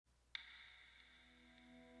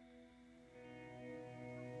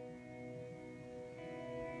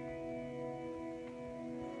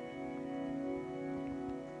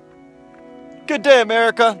Good day,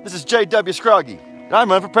 America. This is J.W. Scroggie, and I'm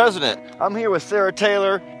running for president. I'm here with Sarah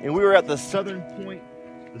Taylor, and we were at the southern point,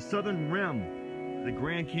 the southern rim, the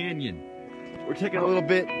Grand Canyon. We're taking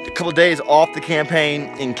a couple days off the campaign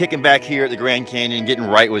and kicking back here at the Grand Canyon, getting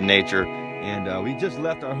right with nature. And we just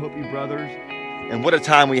left our Hopi brothers, and what a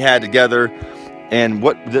time we had together, and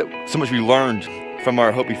so much we learned from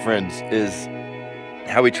our Hopi friends is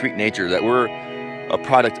how we treat nature, that we're a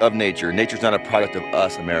product of nature. Nature's not a product of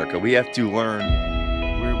us, America. We have to learn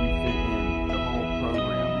where we fit in the whole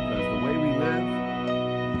program, because the way we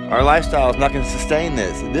live, our lifestyle is not going to sustain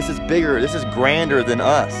this. This is bigger, this is grander than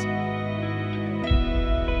us.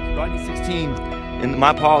 Scroggie16 in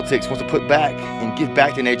my politics wants to put back and give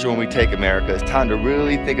back to nature when we take America. It's time to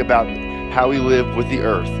really think about how we live with the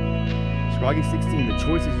earth. Scroggie16, the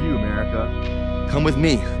choice is you, America. Come with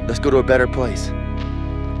me. Let's go to a better place.